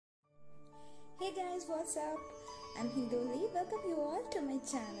guys, what's up? I'm Hindoli. Welcome you all to my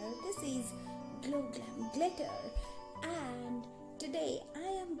channel. This is Glow Glam Glitter, and today I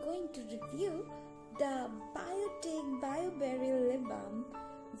am going to review the Biotique Berry Lip Balm,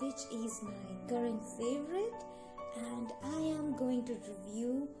 which is my current favorite, and I am going to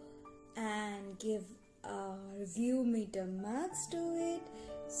review and give a review meter marks to it.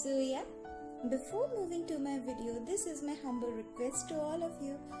 So yeah, before moving to my video, this is my humble request to all of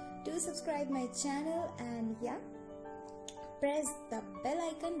you to subscribe my channel, and yeah, press the bell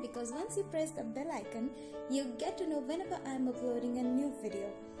icon, because once you press the bell icon you get to know whenever I am uploading a new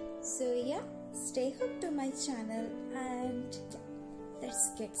video. So yeah, stay hooked to my channel, and yeah, let's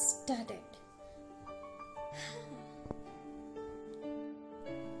get started.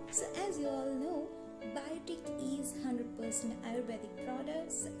 So as you all know, Biotique is 100% Ayurvedic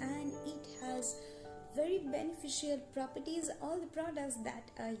products, and it has very beneficial properties. All the products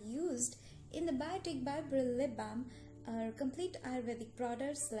that are used in the Biotique Berry Lip Balm are complete Ayurvedic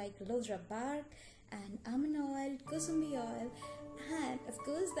products like lodra bark and almond oil, kusumi oil, and of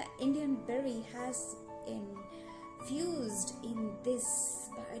course the Indian berry has infused in this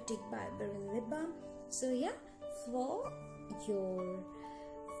Biotique Berry Lip Balm. So yeah, for your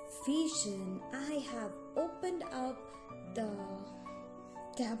vision, I have opened up the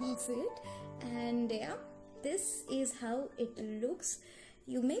cap of it, and yeah, this is how it looks.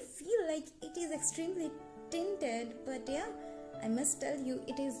 You may feel like it is extremely tinted, but yeah, I must tell you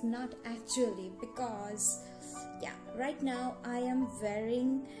it is not actually, because yeah, right now I am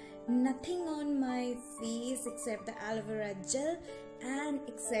wearing nothing on my face except the aloe vera gel and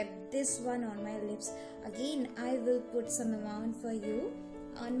except this one on my lips. Again, I will put some amount for you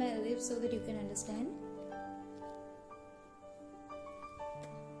on my lips so that you can understand.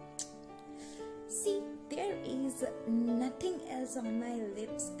 See, there is nothing else on my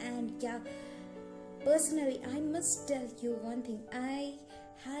lips, and yeah, personally I must tell you one thing. I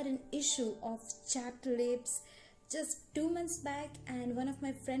had an issue of chapped lips just 2 months back, and one of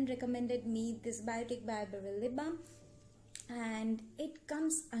my friend recommended me this Biotique Berry Lip Balm, and it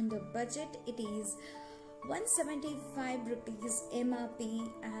comes under budget. It is 175 rupees MRP,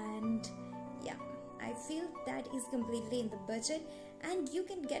 and yeah, I feel that is completely in the budget, and you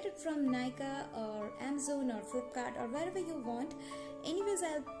can get it from Nykaa or Amazon or Flipkart or wherever you want. Anyways,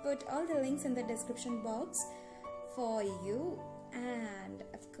 I'll put all the links in the description box for you. And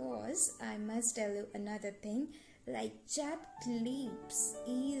of course, I must tell you another thing, like chapped lips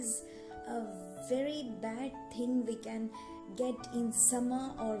is a very bad thing we can get in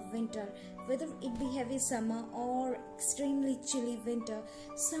summer or winter, whether it be heavy summer or extremely chilly winter.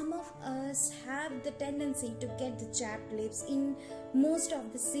 Some of us have the tendency to get the chapped lips in most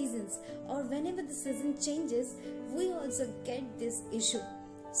of the seasons, or whenever the season changes we also get this issue.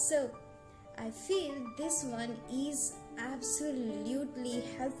 So I feel this one is absolutely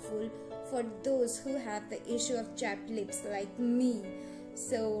helpful for those who have the issue of chapped lips like me.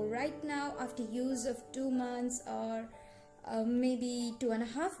 So right now, after use of 2 months or maybe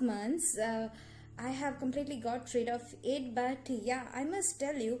 2.5 months, I have completely got rid of it. But yeah, I must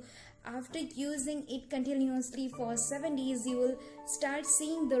tell you, after using it continuously for 7 days you will start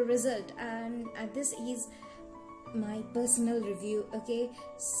seeing the result, and this is my personal review, okay?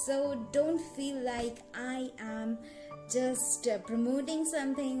 So don't feel like I am just promoting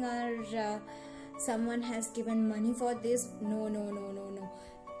something, or someone has given money for this. No,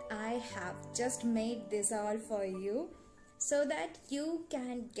 I have just made this all for you so that you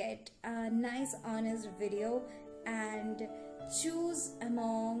can get a nice honest video and choose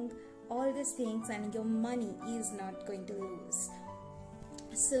among all these things, and your money is not going to lose.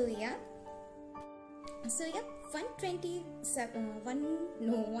 So yeah,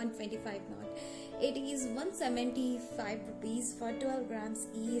 125 not, it is 175 rupees for 12 grams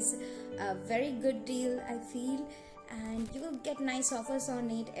is a very good deal, I feel, and you will get nice offers on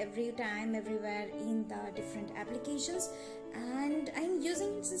it every time, everywhere in the different applications. And I'm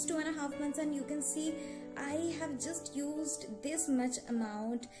using it since 2.5 months, and you can see I have just used this much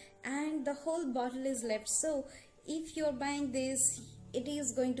amount and the whole bottle is left. So if you're buying this, it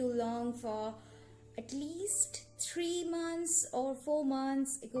is going to long for at least 3 months or 4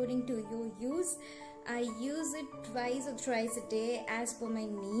 months according to your use. I use it twice or thrice a day as per my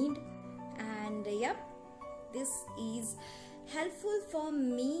need, and yep, this is helpful for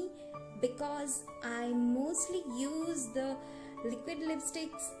me because I mostly use the liquid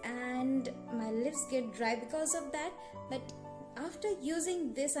lipsticks and my lips get dry because of that. But after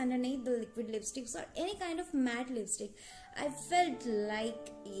using this underneath the liquid lipsticks or any kind of matte lipstick, I felt like,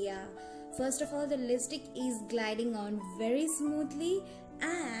 yeah, first of all, the lipstick is gliding on very smoothly,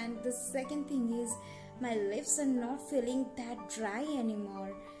 and the the second thing is my lips are not feeling that dry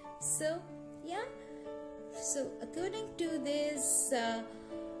anymore. So yeah, so according to this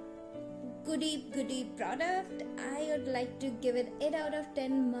goody product, I would like to give it 8 out of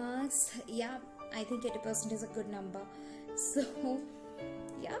 10 marks. Yeah, I think 80% is a good number. So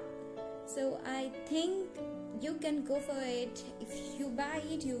yeah, so I think you can go for it. If you buy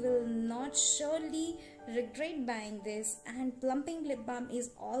it, you will not surely regret buying this. And plumping lip balm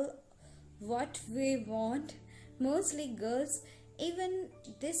is all what we want, mostly girls. Even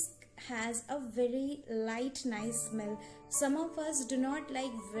this has a very light nice smell. Some of us do not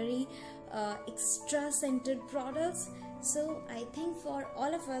like very extra scented products, so I think for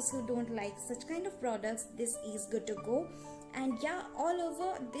all of us who don't like such kind of products, this is good to go. And yeah, all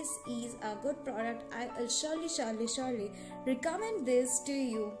over, this is a good product. I will surely recommend this to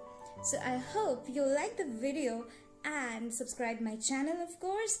you. So I hope you like the video and subscribe my channel, of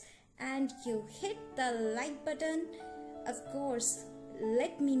course, and you hit the like button. Of course,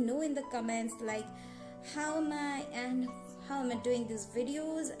 let me know in the comments like how am I doing these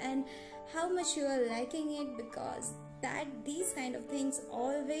videos and how much you are liking it, because that these kind of things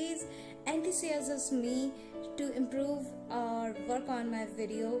always enthusiasms me to improve or work on my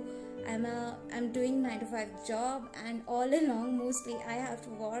video. I'm doing 9 to 5 job, and all along mostly I have to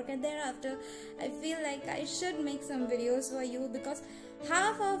work, and thereafter I feel like I should make some videos for you, because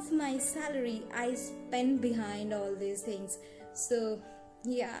half of my salary I spend behind all these things. So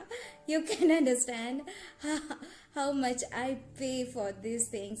yeah, you can understand how much I pay for these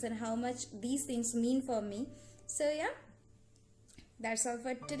things and how much these things mean for me. So yeah, that's all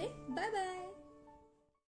for today. Bye bye.